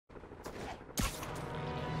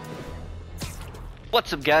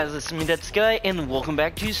What's up guys, it's me Deadsky, and welcome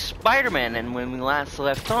back to Spider-Man. And when we last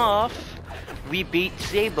left off, we beat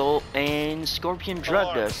Sable and Scorpion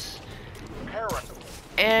drugged us.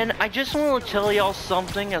 And I just want to tell y'all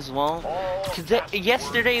something as well.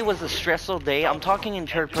 Yesterday was a stressful day. I'm talking in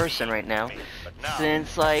third person right now.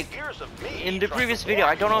 Since, like, in the previous video,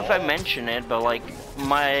 I don't know if I mentioned it, but, like,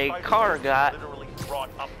 my car got...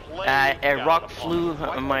 a rock flew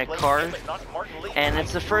on my car, and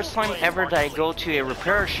it's the first time ever that I go to a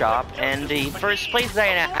repair shop, and the first place that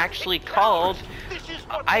I actually called,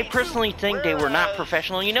 I personally think they were not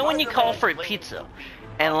professional. You know when you call for a pizza,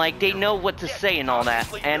 and like they know what to say and all that,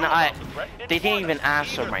 and they didn't even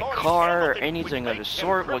ask for my car or anything of the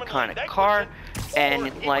sort, what kind of car,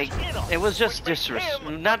 and like, it was just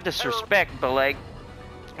not disrespect, but like,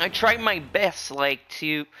 I tried my best, like,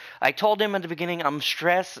 I told him at the beginning, I'm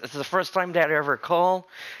stressed, it's the first time that I ever call,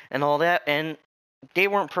 and all that, and they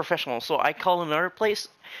weren't professional, so I called another place,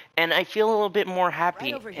 and I feel a little bit more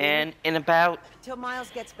happy, right, and in about till Miles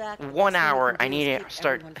gets back, 1 hour, I need to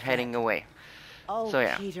start heading away. Oh, so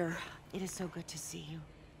yeah. Peter, it is so good to see you.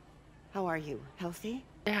 How are you? Healthy?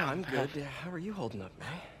 Yeah, I'm good. How are you holding up,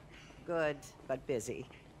 May? Good, but busy.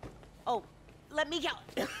 Oh, let me go.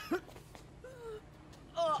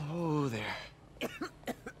 Oh, there.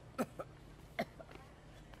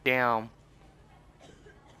 Damn.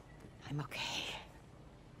 I'm okay.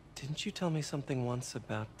 Didn't you tell me something once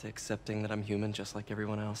about accepting that I'm human just like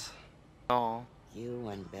everyone else? Oh. You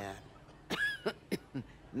and Ben.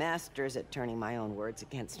 Masters at turning my own words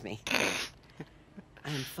against me.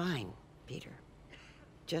 I'm fine, Peter.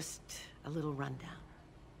 Just a little rundown.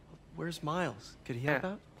 Where's Miles? Could he help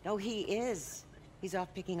out? Oh, he is. He's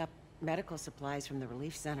off picking up medical supplies from the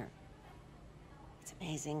relief center. It's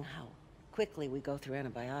amazing how quickly we go through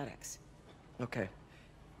antibiotics. Okay.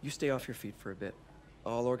 You stay off your feet for a bit.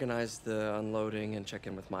 I'll organize the unloading and check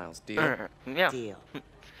in with Miles. Deal? Yeah. Deal.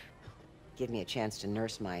 Give me a chance to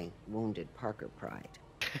nurse my wounded Parker pride.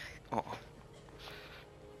 Oh.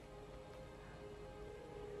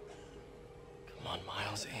 Come on,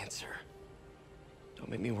 Miles, answer. Don't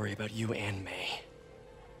make me worry about you and May.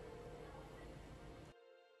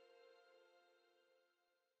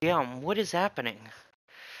 Damn, what is happening?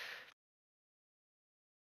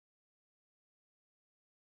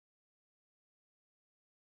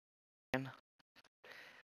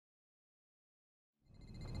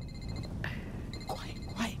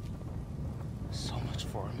 Quiet. So much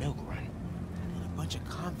for a milk run. Did a bunch of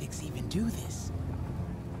convicts even do this?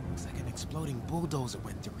 Looks like an exploding bulldozer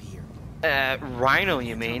went through here. Rhino,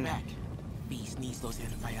 you mean? Back. Beast needs those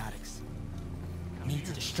antibiotics. I need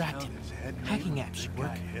to distract him. Hacking app should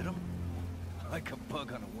work. Hit him like a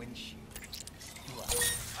bug on a windshield.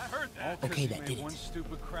 I heard that. Okay, that did it. One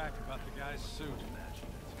stupid crack about the guy's suit. Imagine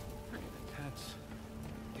it. Pretty intense.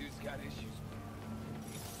 Dude's got issues.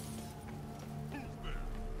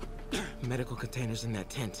 Medical containers in that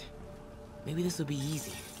tent. Maybe this will be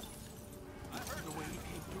easy. I heard the way he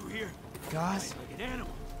came through here. Gauze, Like an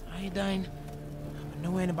animal. iodine, but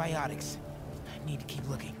no antibiotics. I need to keep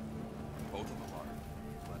looking. Both of them are.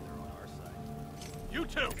 But they're on our side. You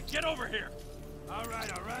two, get over here. All right.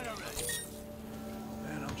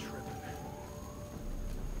 Man, I'm tripping.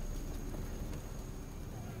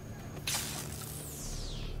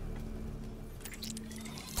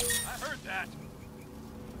 I heard that.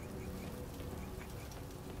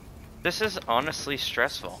 This is honestly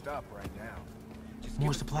stressful. Stop right now. Just More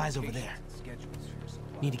give us supplies over locations there. and schedules for your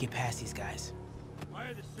supplies. Need to get past these guys. Why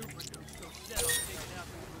are the super dudes so set on taking out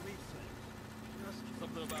the relief center? Just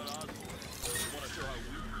something about Osborn. They want to show how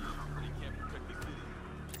weak he is when he can't protect the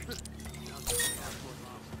city. Sounds like a Osborn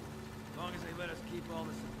monster. As long as they let us keep all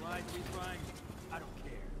the supplies we find, I don't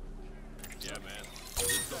care. Yeah, man.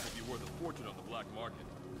 This stuff will be worth a fortune on the black market.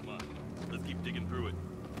 Come on, let's keep digging through it.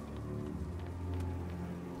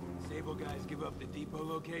 Sable guys give up the depot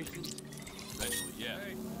locations? Eventually, yeah.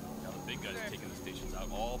 Now the big guy's taking the stations out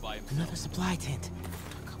all by himself. Another supply tent.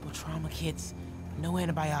 A couple trauma kits. No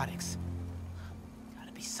antibiotics.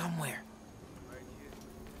 Gotta be somewhere. Right here.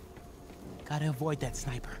 Gotta avoid that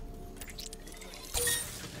sniper.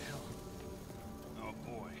 Oh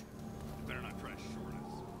boy. You better not try to short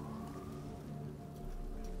us.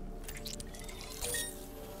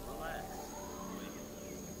 Relax.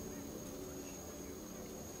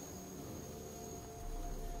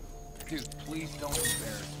 Dude, please don't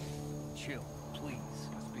embarrass me. Chill, please.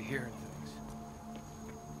 Must be hearing things.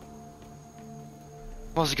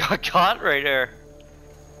 Almost got caught right there.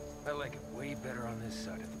 I like it way better on this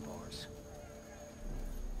side of the bars.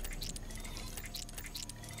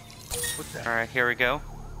 What's that? Alright, here we go.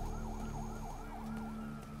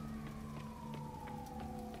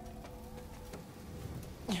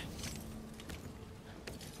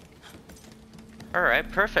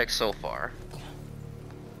 Alright, perfect so far.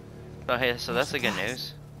 Okay, so that's the good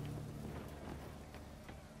news.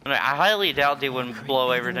 I highly doubt they wouldn't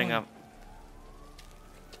blow everything up.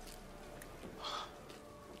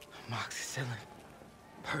 Moxicillin.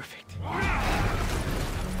 Perfect.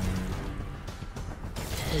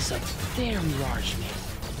 That is a damn large man.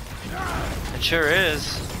 It sure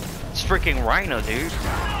is. It's freaking Rhino, dude.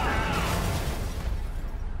 I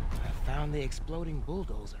found the exploding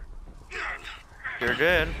bulldozer. Sure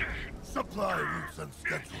did. Supply routes and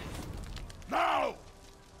schedules. Now!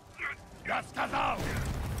 Yaskazal!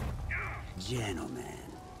 Gentlemen,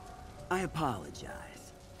 I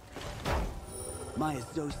apologize. My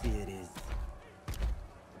associate is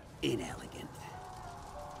inelegant.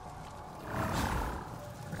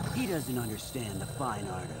 He doesn't understand the fine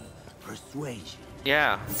art of persuasion.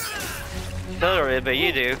 Yeah. Totally, but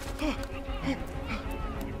you do.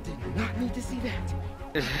 Did not need to see that.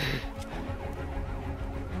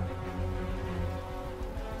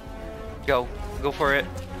 Go for it.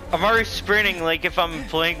 I'm already sprinting like if I'm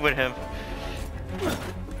playing with him.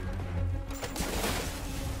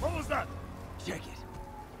 What was that? Check it.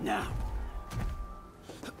 Now.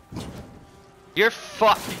 You're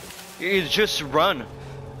fucked. You just run.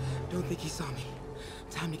 Don't think he saw me.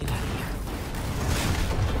 Time to get out of here.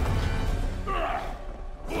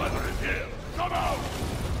 Whoever is here, come out!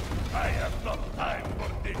 I have no time for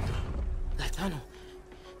this. That tunnel.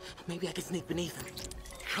 Maybe I can sneak beneath him.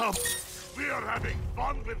 Come! We are having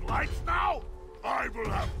fun with lights now? I will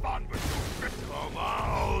have fun with you. Come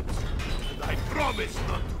out! And I promise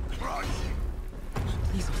not to crush you.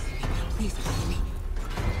 Please don't see me. Please don't see me.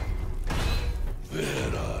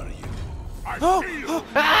 Where are you? I see you!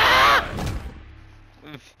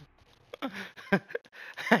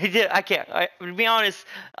 I can't. To be honest,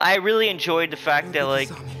 I really enjoyed the fact that like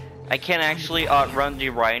I can't actually outrun the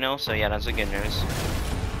Rhino. So yeah, that's a good news.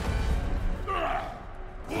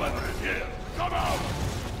 Whoever is here, come out!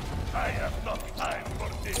 I have no time for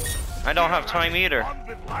this. I don't have time either. Fun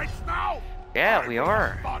with lights now? Yeah, we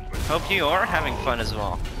are. Hope you are having fun as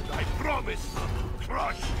well. I promise not to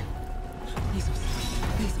crush you. Please don't see me.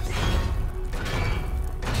 Please don't see me.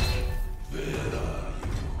 Where are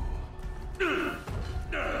you?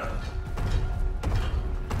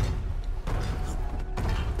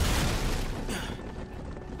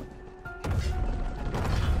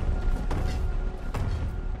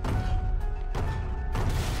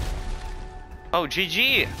 Oh,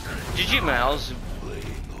 GG! GG, Miles.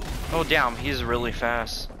 Oh, damn, he's really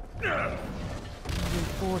fast. Moving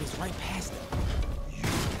forward is right past him. You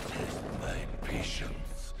test my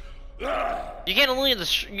patience. You can't only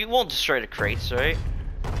you won't destroy the crates, right?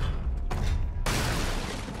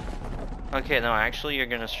 Okay, no, actually, you're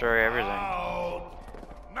gonna destroy everything. Out!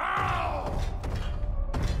 Now!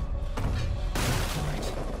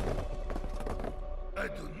 I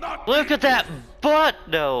do not Look need at that this. butt,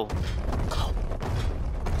 though.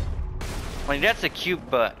 Like, that's a cute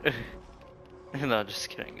butt. No, just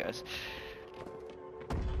kidding, guys.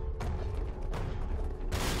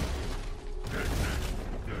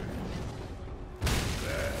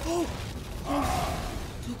 Too close.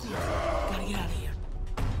 Gotta get out of here.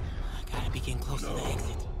 I gotta be getting close to the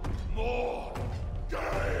exit. More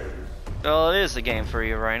guys. Oh, it is a game for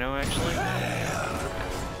you, Rhino, actually.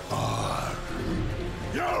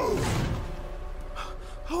 You!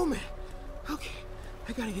 Oh man. Okay.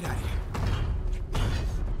 I gotta get out of here.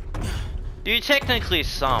 You technically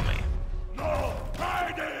saw me. No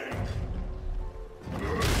hiding!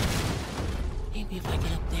 Maybe if I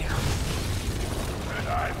get up there. When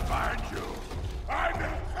I find you, I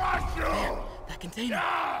will crush you! That container.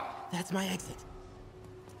 Yeah! That's my exit.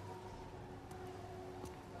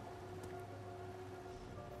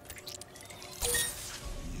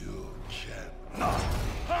 You cannot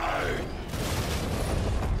hide!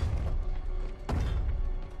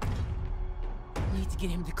 Need to get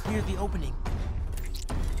him to clear the opening.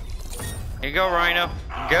 Here you go, Rhino.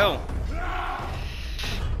 Go.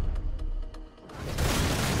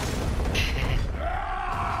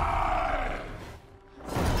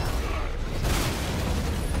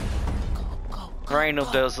 Rhino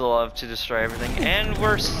does love to destroy everything, and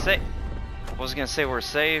we're safe. I was gonna say we're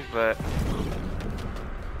safe, but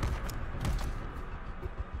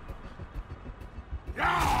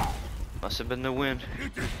must have been the wind.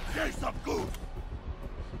 It is case of goose!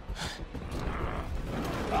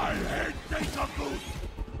 I hate case of goose!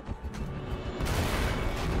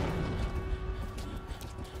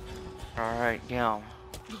 All right, yeah.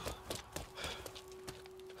 Do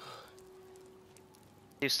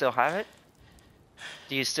you still have it?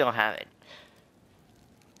 Do you still have it?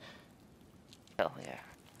 Hell yeah.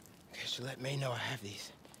 Okay, should let May know I have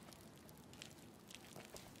these.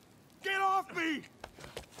 Get off me!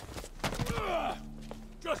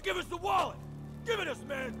 Just give us the wallet! Give it us,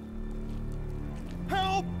 man!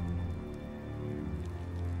 Help!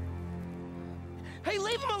 Hey,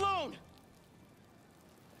 leave him alone!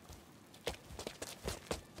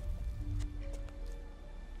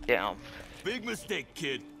 Yeah. Big mistake,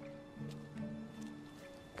 kid.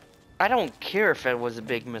 I don't care if it was a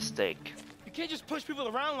big mistake. You can't just push people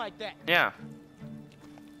around like that. Yeah.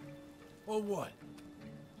 Or what?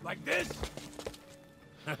 Like this?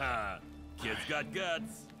 Haha. Kid's got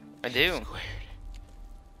guts. I do.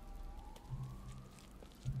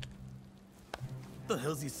 What the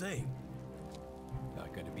hell's he saying?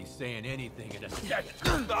 Not gonna be saying anything in a second.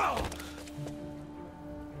 Oh!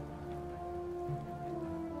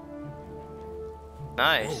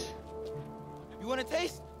 Nice. You want a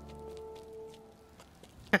taste?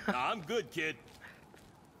 Nah, I'm good, kid.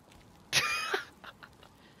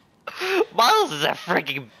 Miles is a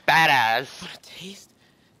freaking badass. Want a taste?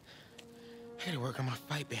 I gotta work on my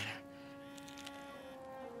fight banner.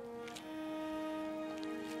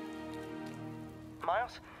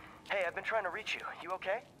 Miles? Hey, I've been trying to reach you. You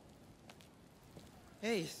okay?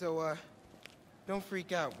 Hey, so, don't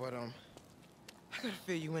freak out, but, I gotta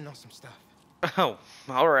fill you in on some stuff. Oh,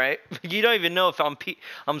 all right. You don't even know if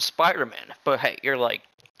I'm Spider-Man, but hey, you're like,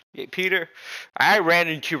 hey, Peter, I ran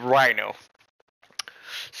into Rhino.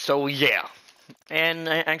 So yeah, and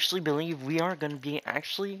I actually believe we are going to be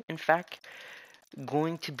in fact,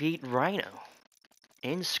 going to beat Rhino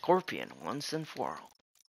and Scorpion once and for all.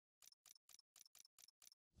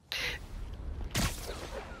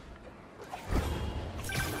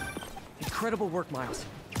 Incredible work, Miles.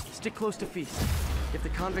 Stick close to Feast. If the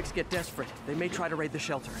convicts get desperate, they may try to raid the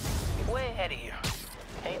shelter. Way ahead of you.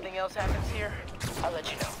 Anything else happens here, I'll let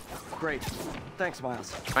you know. Great. Thanks,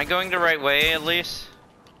 Miles. Am I going the right way at least?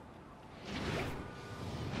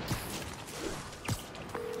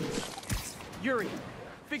 Yuri,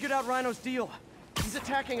 figured out Rhino's deal. He's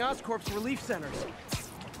attacking Oscorp's relief centers.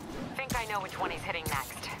 Think I know which one he's hitting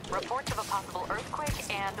next. Reports of a possible earthquake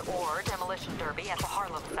and/or demolition derby at the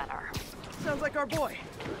Harlem Center. Sounds like our boy.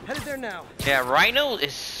 Headed there now. Yeah, Rhino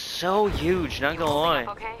is so huge, not gonna lie.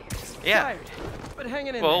 Okay? Yeah. Tired, but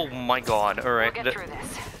hanging in Oh there. my god, alright. We'll get through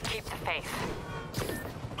this. Keep the faith.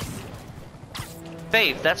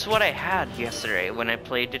 Faith, that's what I had yesterday when I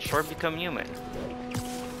played Detroit Become Human.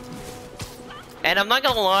 And I'm not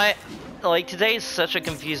gonna lie, like, today is such a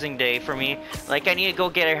confusing day for me. Like, I need to go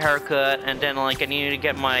get a haircut, and then, like, I need to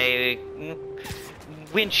get my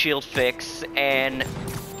windshield fixed, and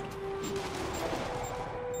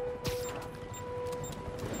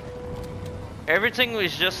everything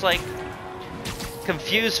was just, like,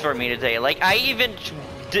 confused for me today. Like, I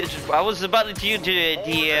was about to do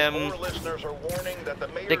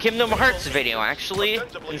the Kingdom Hearts video, actually,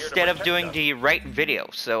 instead of doing the right video.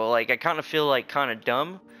 So, like, I kind of feel, like, kind of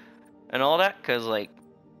dumb and all that, because, like,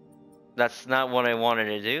 that's not what I wanted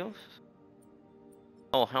to do.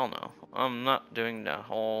 Oh, hell no. I'm not doing the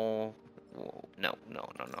whole... No.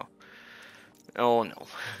 Oh, no.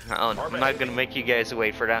 I'm not gonna make you guys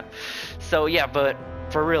wait for that. So, yeah, but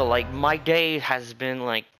for real, like, my day has been,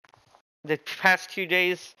 like, the past 2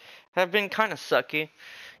 days have been kind of sucky.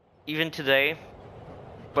 Even today.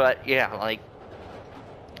 But, yeah, like,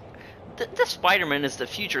 the Spider-Man is the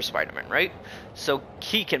future Spider-Man, right? So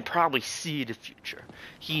he can probably see the future.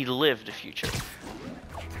 He lived the future.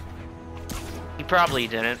 He probably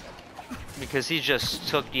didn't, because he just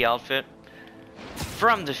took the outfit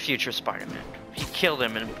from the future Spider-Man. He killed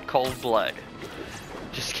him in cold blood.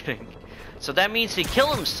 Just kidding. So that means he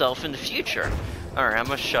killed himself in the future. Alright, I'm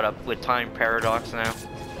gonna shut up with time paradox now.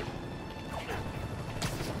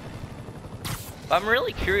 I'm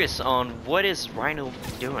really curious on what is Rhino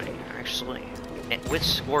doing, actually, and with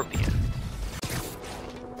Scorpion.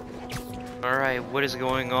 Alright, what is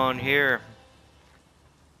going on here?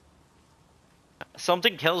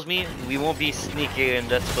 Something tells me we won't be sneaky in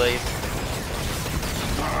this place.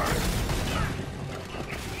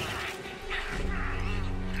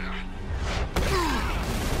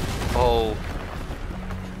 Oh.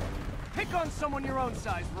 Pick on someone your own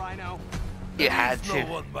size, Rhino. You had to.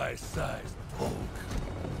 No one my size, Hulk.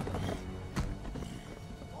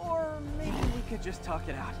 Or maybe we could just talk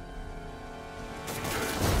it out.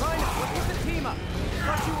 Rhino, let's get the team up.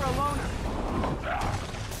 Thought you were a loner.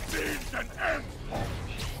 Beans and eggs!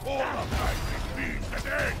 All of life is beans and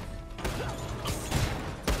eggs!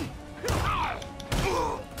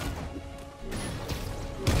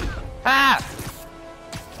 Ah!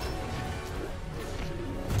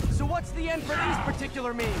 So what's the end for these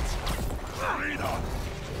particular means? Rhino!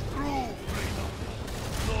 through, Rhino.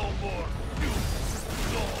 No more you.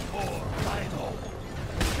 No more Rhino.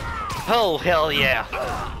 Oh, hell yeah.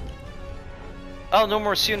 Oh, no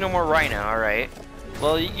more Sue, no more Rhino, alright.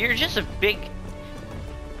 Well, you're just a big...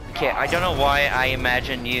 Okay, I don't know why I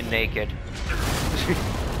imagine you naked.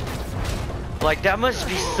 Like, that must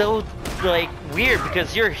be so, like, weird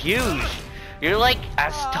because you're huge. You're like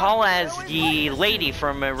as tall as the lady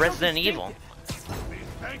from Resident Evil.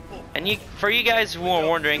 And for you guys who are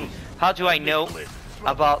wondering, how do I know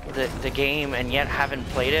about the game and yet haven't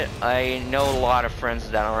played it? I know a lot of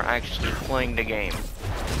friends that are actually playing the game.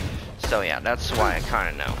 So yeah, that's why I kind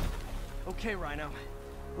of know. Okay, Rhino.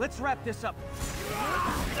 Let's wrap this up.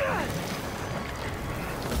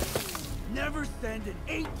 Never send an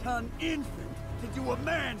 8-ton infant to do a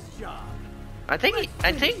man's job. I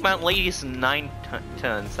think Mount Lady's 9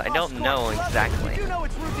 tons. I don't know exactly. You know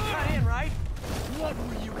it's rude to cut in, right? What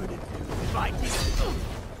were you gonna do if I did?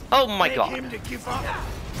 Oh my god. Him to give up?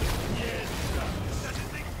 Yes, that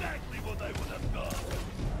is exactly what I would have done.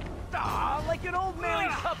 Ah, like an old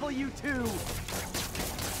married couple, you two.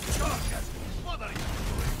 What are you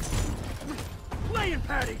doing? Laying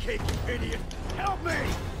patty cake, you idiot! Help me!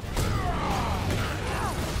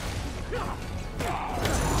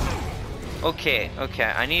 Okay,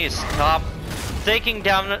 I need to stop taking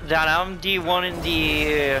down that I'm the one in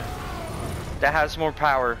the that has more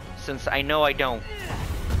power, since I know I don't.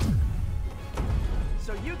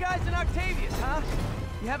 So you guys in Octavius, huh?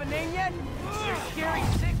 You have a name yet? Your Scary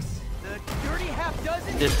Six? The Dirty Half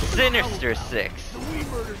Dozen? The Sinister Six. The we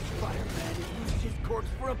murdered Spider-Man and used his corpse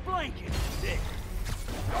for a blanket. Dick.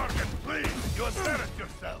 Gargan, please, you embarrass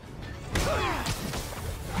yourself.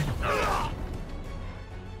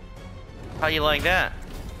 How you like that?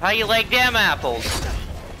 How you like them apples?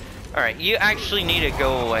 Alright, you actually need to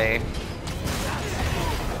go away.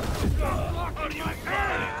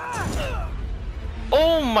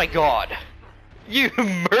 Oh my god! You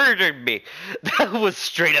murdered me! That was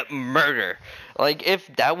straight up murder. Like, if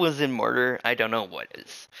that wasn't murder, I don't know what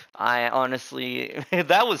is. I honestly...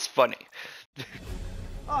 that was funny.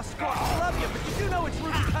 Oh, Scorp, I love you, but you do know it's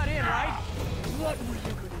rude to cut in, right? What were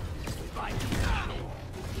you gonna do if I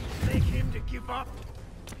make him to give up?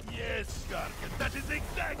 Yes, Gargan, that is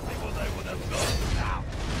exactly what I would have done.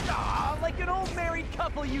 Ah, like an old married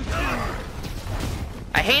couple, you two.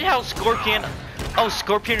 I hate how Scorpion... Oh,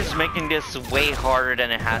 Scorpion is making this way harder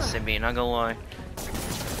than it has to be, not gonna lie.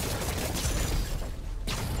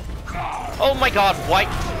 Oh my god, why?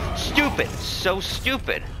 Stupid. So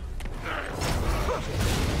stupid.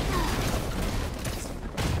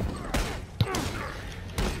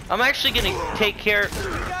 I'm actually gonna take care... You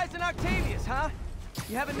guys in Octavius, huh?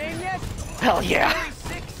 You have a name yet? Hell yeah. Scary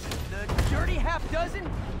Six? The Dirty Half Dozen?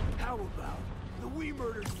 How about the we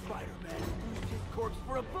murdered Spider-Man and used his corpse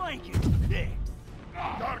for a blanket? Dick.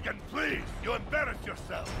 Gargan, please, you embarrass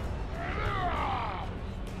yourself.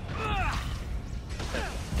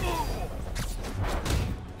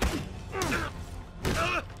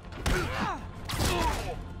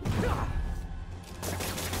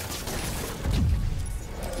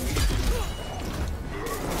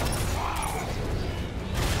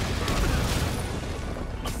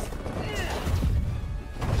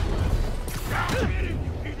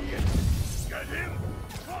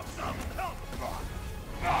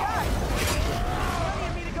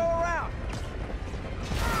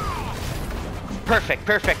 Perfect,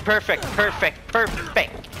 perfect, perfect, perfect,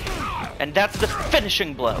 perfect. And that's the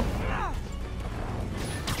finishing blow.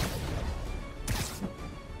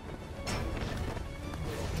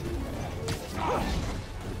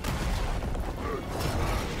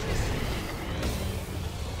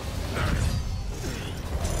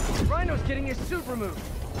 Rhino's getting his suit removed.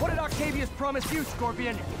 What did Octavius promise you,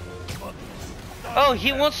 Scorpion? Oh,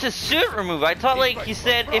 he wants his suit removed. I thought, like, he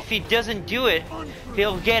said if he doesn't do it,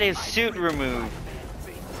 he'll get his suit removed.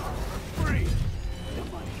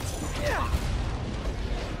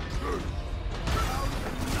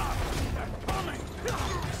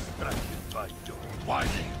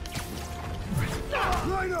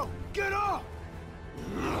 Rhino, get up!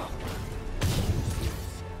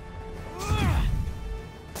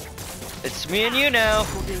 It's me and you now.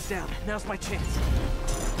 Scorpion's down. Now's my chance.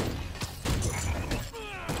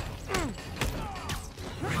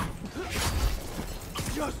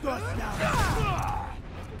 Just us now.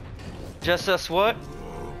 Just us what?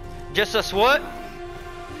 Just us what?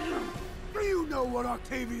 Do you know what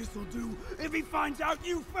Octavius will do if he finds out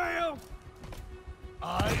you failed?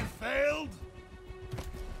 I failed?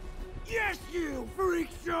 Yes, you freak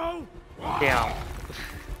show! Damn.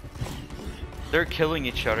 They're killing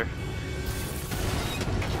each other.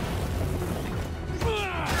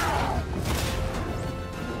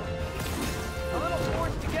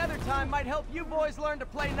 time might help you boys learn to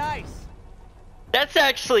play nice. That's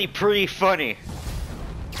actually pretty funny.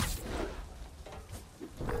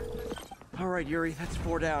 All right, Yuri, that's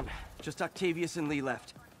 4 down. Just Octavius and Lee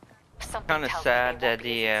left. Kind of sad that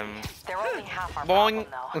the They're only half our boing.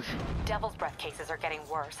 problem, though. Devil's Breath cases are getting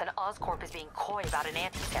worse, and Oscorp is being coy about an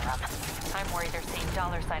anti-serum. I'm worried they're seeing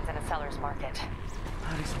dollar signs in a seller's market.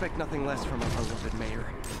 I'd expect nothing less from our beloved mayor.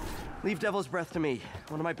 Leave Devil's Breath to me.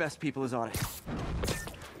 One of my best people is on it.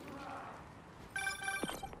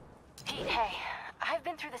 Pete, hey. I've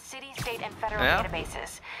been through the city, state, and federal Yeah?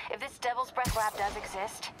 databases. If this Devil's Breath lab does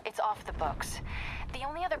exist, it's off the books. The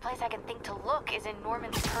only other place I can think to look is in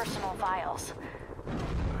Norman's personal files.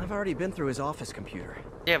 I've already been through his office computer.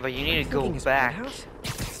 Yeah, but you need to Thinking go his back. penthouse?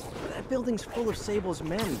 That building's full of Sable's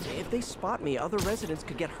men. If they spot me, other residents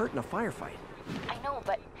could get hurt in a firefight. I know,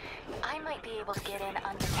 but I might be able to get in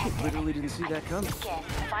undetected. Literally didn't see I that can coming. sneak in,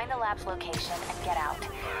 find the lab's location, and get out.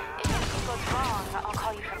 If anything goes wrong, I'll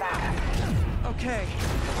call you for backup. Okay.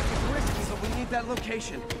 It's risky, but we need that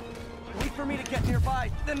location. Wait for me to get nearby,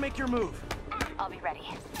 then make your move. I'll be ready.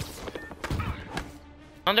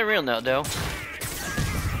 On the real note, though,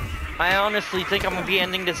 I honestly think I'm gonna be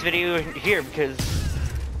ending this video here because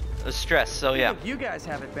of stress. So yeah. You guys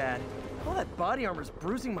have it bad. All that body armor's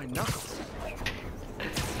bruising my knuckles.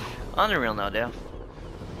 On the real note, though.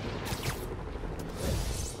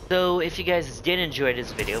 So if you guys did enjoy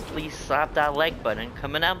this video, please slap that like button,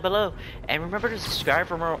 comment down below, and remember to subscribe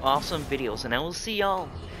for more awesome videos. And I will see y'all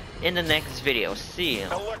in the next video. See you.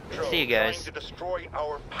 See you guys. To destroy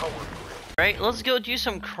our power grid. Right, let's go do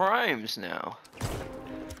some crimes now.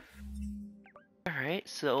 Alright,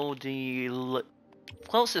 so the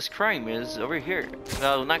closest crime is over here.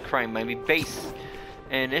 No, not crime, maybe base.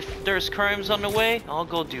 And if there's crimes on the way, I'll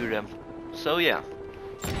go do them. So yeah.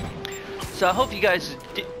 So I hope you guys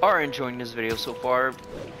are enjoying this video so far.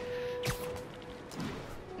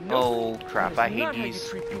 Oh crap, I hate Not how you these.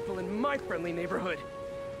 treat people in my friendly neighborhood.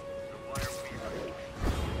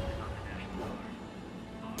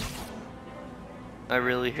 I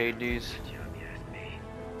really hate these.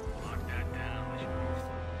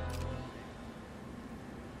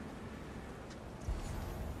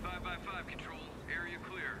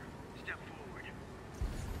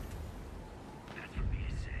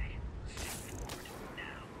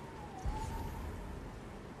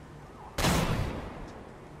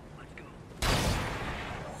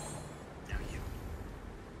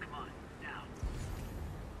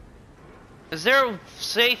 Is there a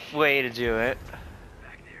safe way to do it?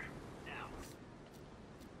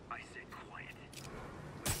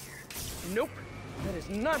 Nope. That is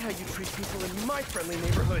not how you treat people in my friendly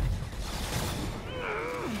neighborhood.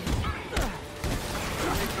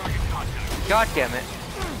 God damn it.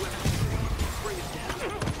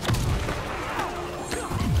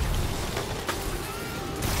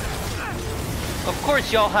 Of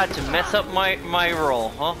course y'all had to mess up my roll,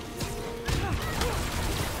 huh?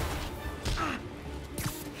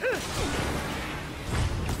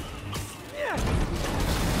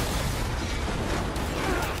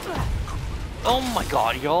 Oh my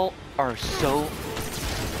god, y'all are so...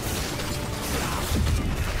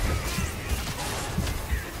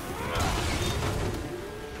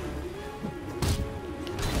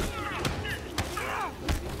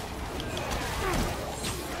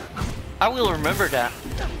 I will remember that.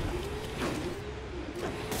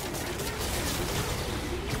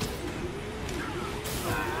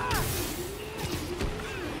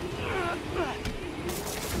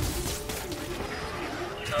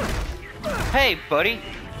 Hey, buddy.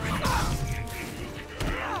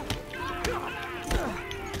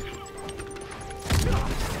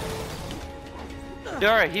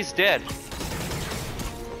 Alright, he's dead.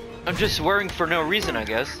 I'm just worrying for no reason, I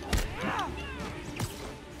guess.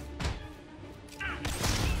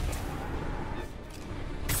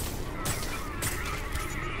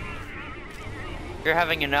 You're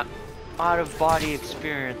having an out-of-body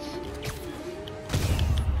experience.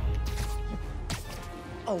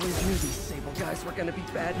 Always knew these Sable guys were gonna be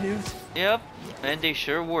bad news. Yep, and they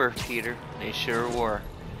sure were, Peter. They sure were.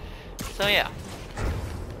 So yeah.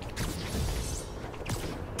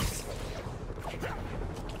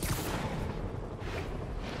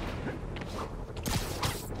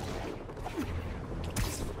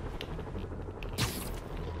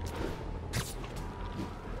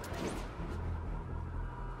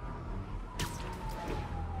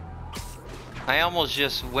 I almost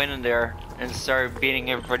just went in there and started beating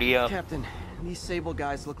everybody up. Captain, these Sable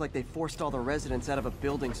guys look like they forced all the residents out of a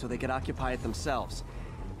building so they could occupy it themselves.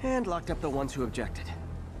 And locked up the ones who objected.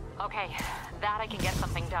 Okay, that I can get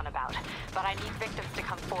something done about, but I need victims to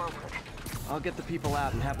come forward. I'll get the people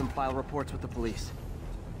out and have them file reports with the police.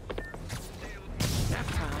 Nap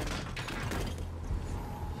time.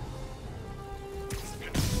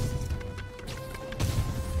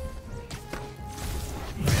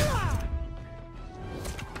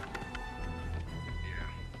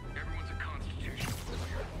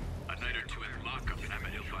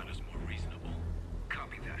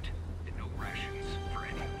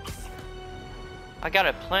 I got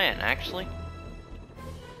a plan, actually.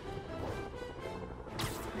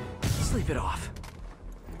 Sleep it off.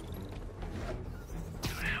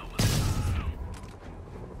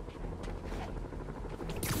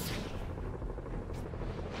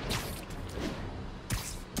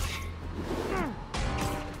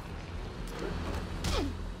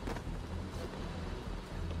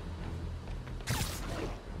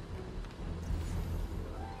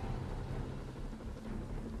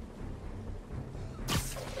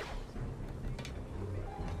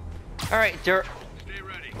 All right, there. Stay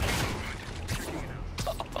ready.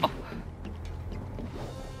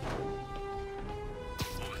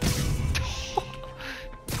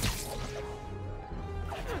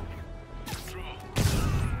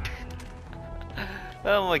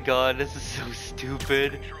 Oh my god, this is so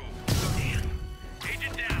stupid.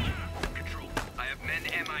 Agent down. Control. I have men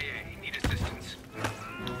MIA. Need assistance.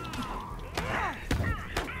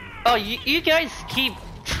 Oh, you guys keep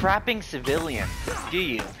trapping civilians, do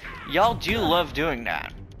you? Y'all do love doing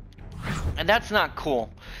that. And that's not cool.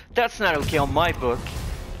 That's not okay on my book.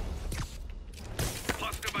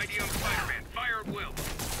 Positive ID on Spider-Man. Fire at will.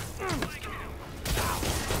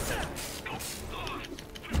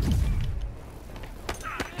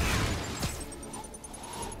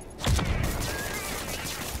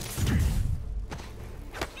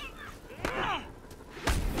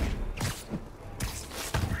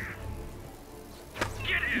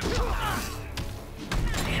 Get him!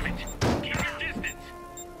 Damn it! Keep your distance!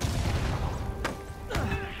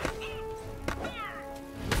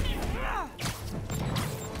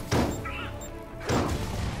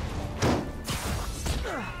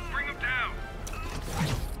 Bring him down!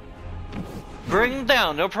 Bring them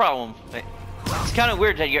down, no problem. It's kind of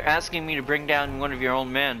weird that you're asking me to bring down one of your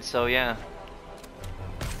own men, so yeah.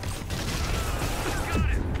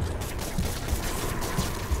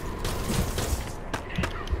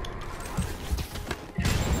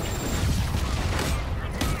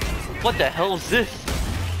 What the hell is this?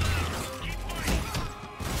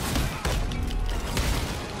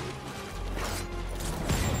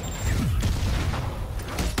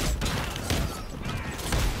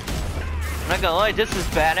 I'm not gonna lie, this is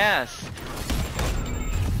badass.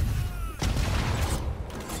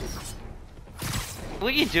 What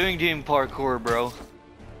are you doing parkour, bro?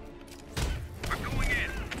 I'm going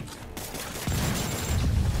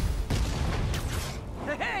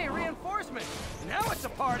in! Hey, reinforcements! Now it's a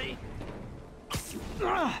party!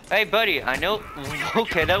 Hey, buddy, I know.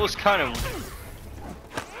 Okay, that was kind of.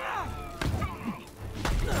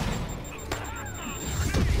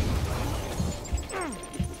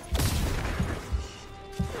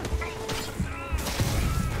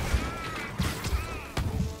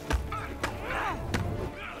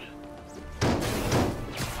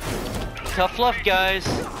 Tough luck, guys.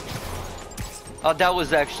 Oh, that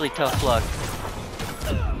was actually tough luck.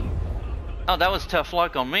 Oh, that was tough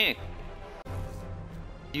luck on me.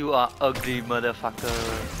 You are ugly, motherfucker.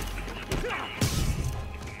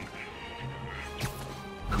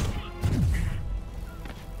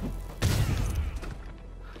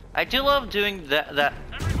 I do love doing that.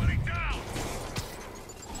 Everybody down!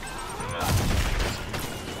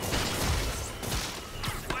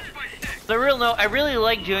 Watch my stick! The real no, I really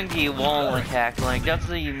like doing the wall attack. Like that's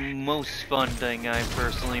the most fun thing I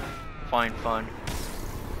personally find fun.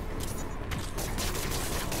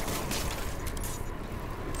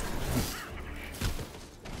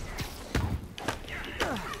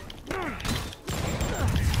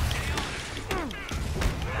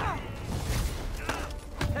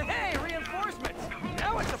 Hey, reinforcements!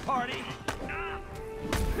 Now it's a party!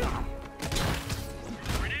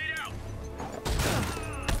 Grenade out!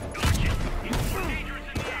 Gotcha! It's more dangerous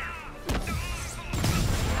in there!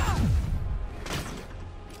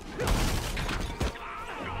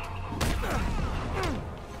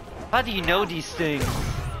 How do you know these things?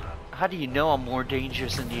 How do you know I'm more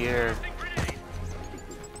dangerous in the air?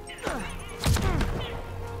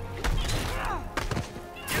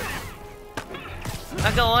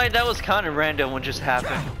 Not gonna lie, that was kind of random what just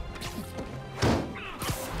happened.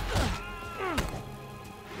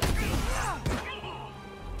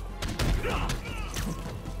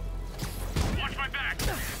 Watch my back!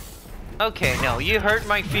 Okay, no, you hurt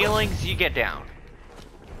my feelings, you get down.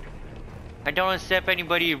 I don't accept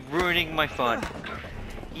anybody ruining my fun.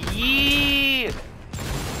 Yee!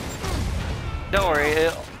 Don't worry,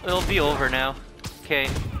 it'll be over now. Okay.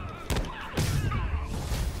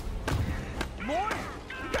 More?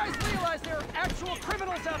 You guys realize there are actual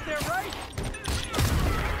criminals out there, right?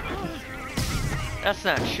 That's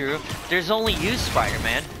not true. There's only you,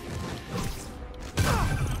 Spider-Man.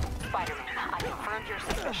 Spider-Man, I confirmed your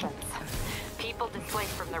suspicions. People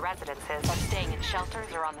displaced from the residences are staying in shelters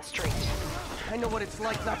or on the street. I know what it's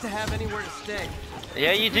like not to have anywhere to stay.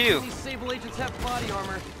 Yeah, you do. These Sable agents have body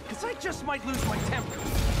armor, because I just might lose my temper.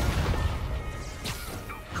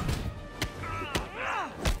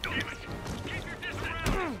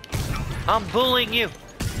 I'm bullying you.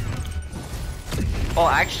 Oh,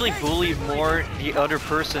 I actually bully more the other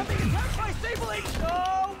person.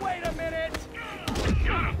 Oh, wait a minute!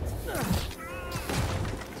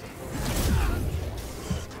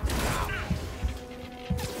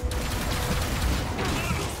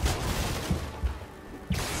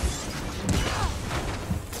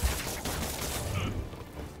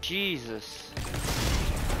 Jesus.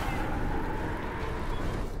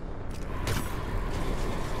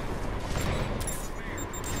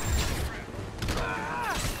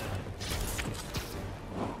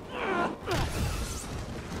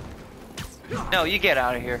 No, you get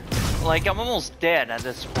out of here. Like, I'm almost dead at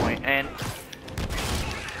this point, and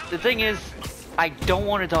the thing is, I don't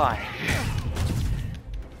want to die.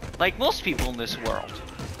 Like most people in this world.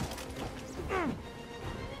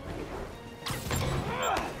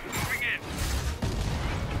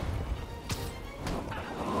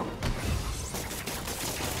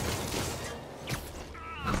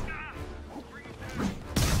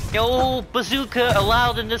 No bazooka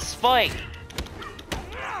allowed in this fight.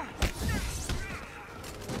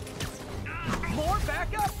 More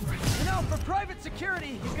backup? You know, for private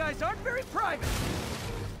security, you guys aren't very private.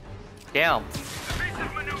 Damn.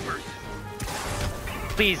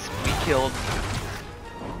 Please be killed.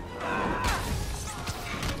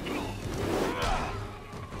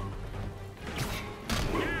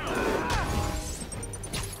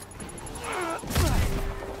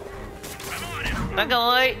 Not gonna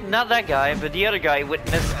lie, not that guy, but the other guy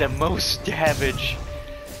witnessed the most damage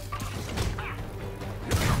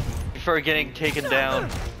before getting taken down.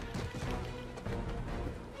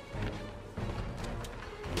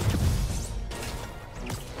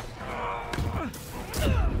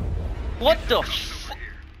 What the f—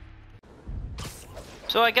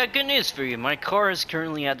 So I got good news for you. My car is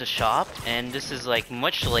currently at the shop, and this is like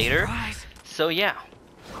much later. So yeah.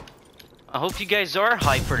 I hope you guys are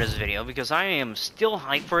hyped for this video, because I am still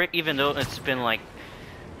hyped for it, even though it's been like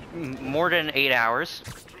more than 8 hours.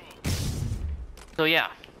 So yeah.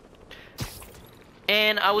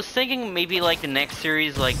 And I was thinking maybe like the next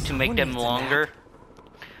series, like to make them longer.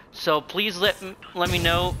 So please let me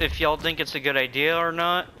know if y'all think it's a good idea or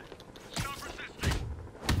not.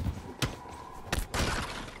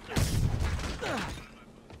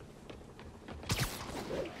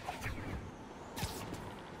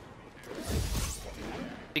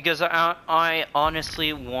 Because I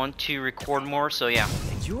honestly want to record more, so yeah.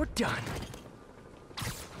 And you're done.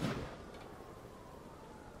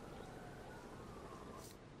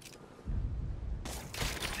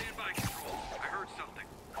 Stand by, Control. I heard something.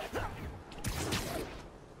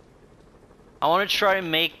 I want to try to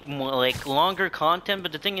make more, like, longer content,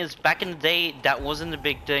 but the thing is, back in the day, that wasn't a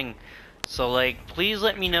big thing. So, like, please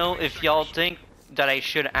let me know if y'all think that I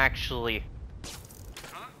should actually.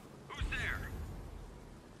 Huh? Who's there?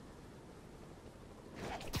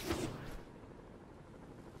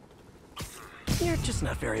 You're just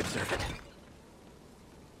not very observant.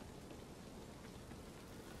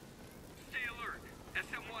 Stay alert.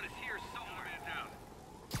 SM1 is here somewhere.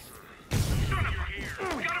 Son of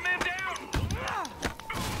a— We got a man down!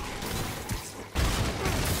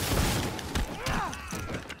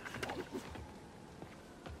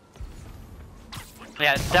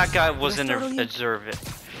 Yeah, that guy wasn't observant.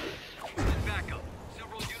 Backup.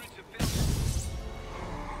 Several units have been—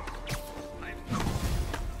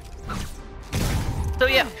 So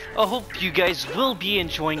yeah, I hope you guys will be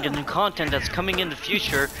enjoying the new content that's coming in the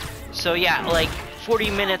future. So yeah, like 40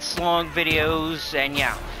 minutes long videos, and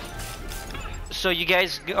yeah. So you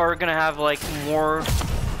guys are gonna have like more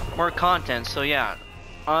content. So yeah,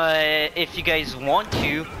 if you guys want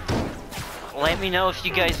to, let me know. If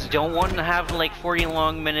you guys don't want to have like 40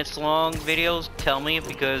 minutes long videos, tell me,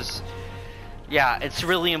 because yeah, it's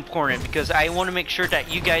really important, because I want to make sure that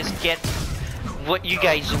you guys get what you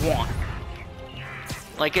guys want.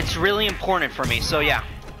 Like, it's really important for me, so yeah.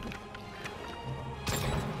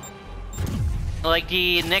 Like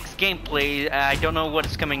the next gameplay, I don't know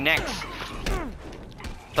what's coming next,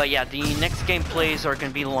 But yeah, the next gameplays are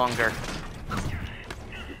gonna be longer.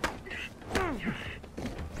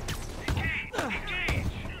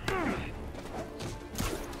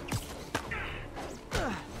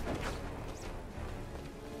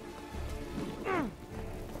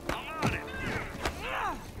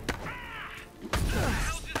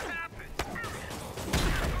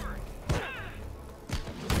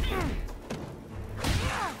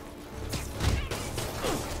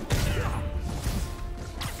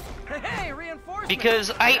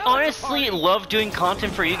 Because I honestly love doing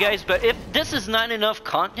content for you guys, but if this is not enough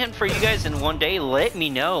content for you guys in one day, let me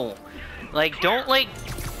know. Like, don't, like,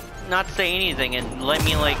 not say anything and let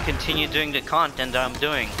me, like, continue doing the content that I'm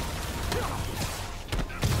doing.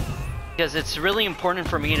 Because it's really important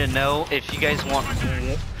for me to know if you guys want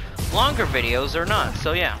longer videos or not,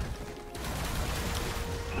 so yeah.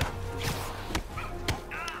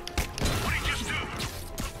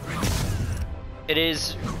 It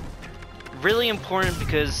is really important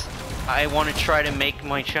because I want to try to make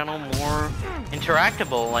my channel more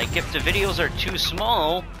interactable. Like, if the videos are too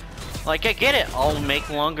small, like, I get it, I'll make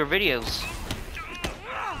longer videos.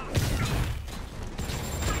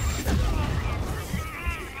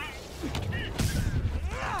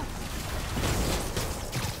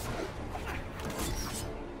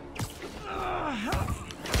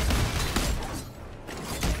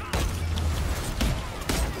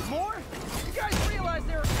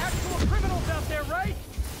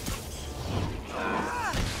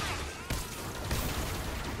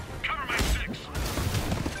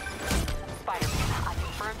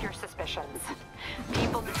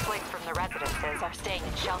 People displaced from the residences are staying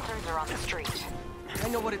in shelters or on the street. I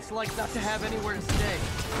know what it's like not to have anywhere to stay.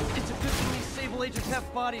 It's a good thing these Sable agents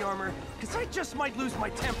have body armor, because I just might lose my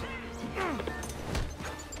temper.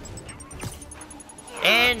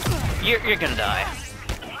 And you're gonna die.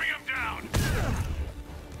 Bring him down.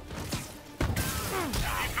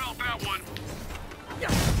 He felt that one.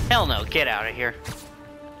 Hell no, get out of here.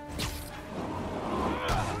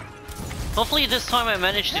 Hopefully this time I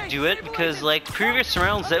managed to do it, because like previous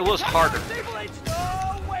rounds it was harder.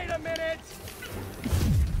 Oh, wait a minute!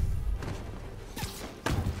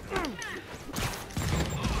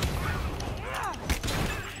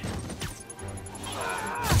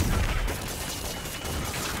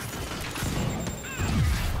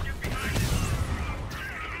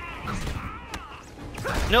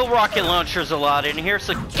 No rocket launchers allowed in here,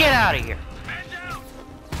 so get out of here.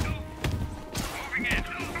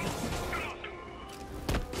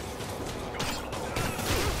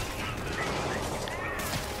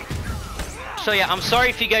 So yeah, I'm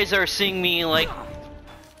sorry if you guys are seeing me, like,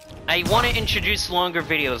 I want to introduce longer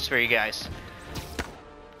videos for you guys.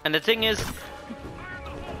 And the thing is,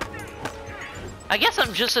 I guess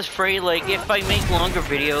I'm just afraid, like, if I make longer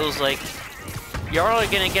videos, like, y'all are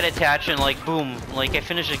gonna get attached and, like, boom, like, I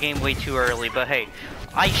finished the game way too early. But hey,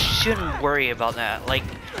 I shouldn't worry about that. Like,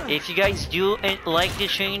 if you guys do like the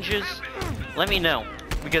changes, let me know.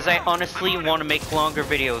 Because I honestly want to make longer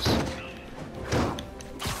videos.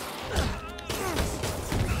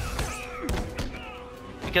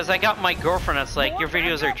 Because I got my girlfriend that's like, your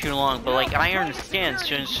videos are too long, but like, I understand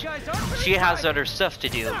since she has other stuff to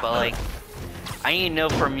do, but like, I need to know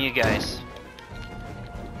from you guys.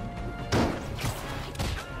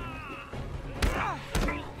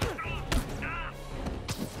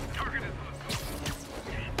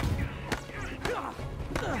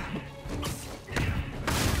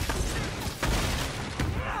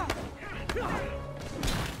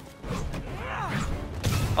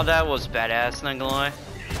 Oh, that was badass, not gonna lie.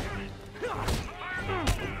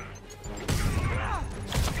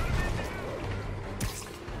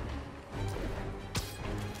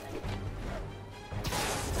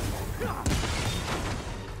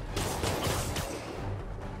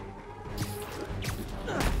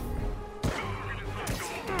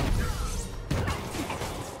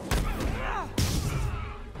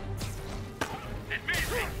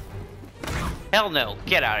 Hell no,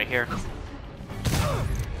 get out of here.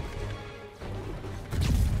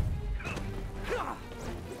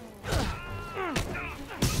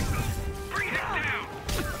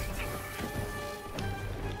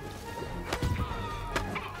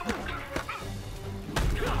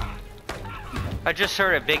 I just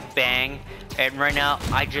heard a big bang, and right now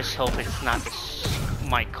I just hope it's not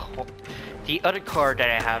the other card that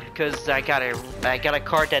I have, because I got a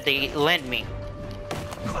card that they lent me.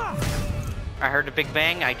 I heard a big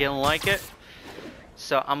bang, I didn't like it,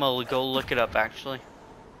 so I'm gonna go look it up actually.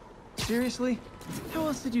 Seriously? How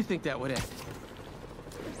else did you think that would end?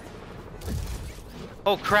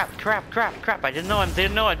 Oh crap, I didn't know,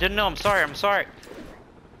 I'm sorry.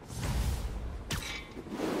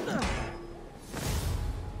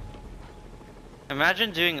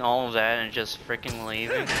 Imagine doing all of that and just freaking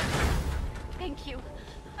leaving. Thank you.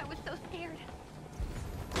 I was so scared.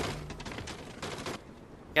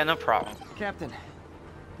 Yeah, no problem. Captain,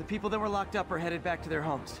 the people that were locked up are headed back to their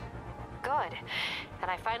homes. Good.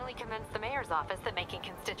 And I finally convinced the mayor's office that making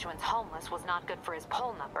constituents homeless was not good for his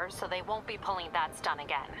poll numbers, so they won't be pulling that stunt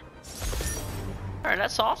again. Alright,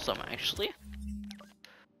 that's awesome, actually.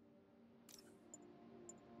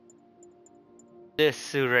 This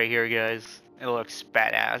suit right here, guys, it looks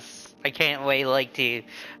badass. I can't wait, like, to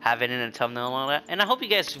have it in a thumbnail and all that. And I hope you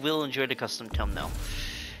guys will enjoy the custom thumbnail.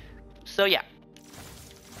 So, yeah.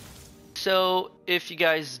 So, if you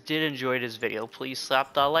guys did enjoy this video, please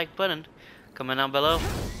slap that like button, comment down below,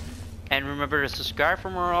 and remember to subscribe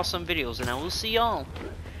for more awesome videos, and I will see y'all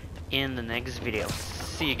in the next video.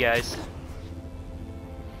 See you guys.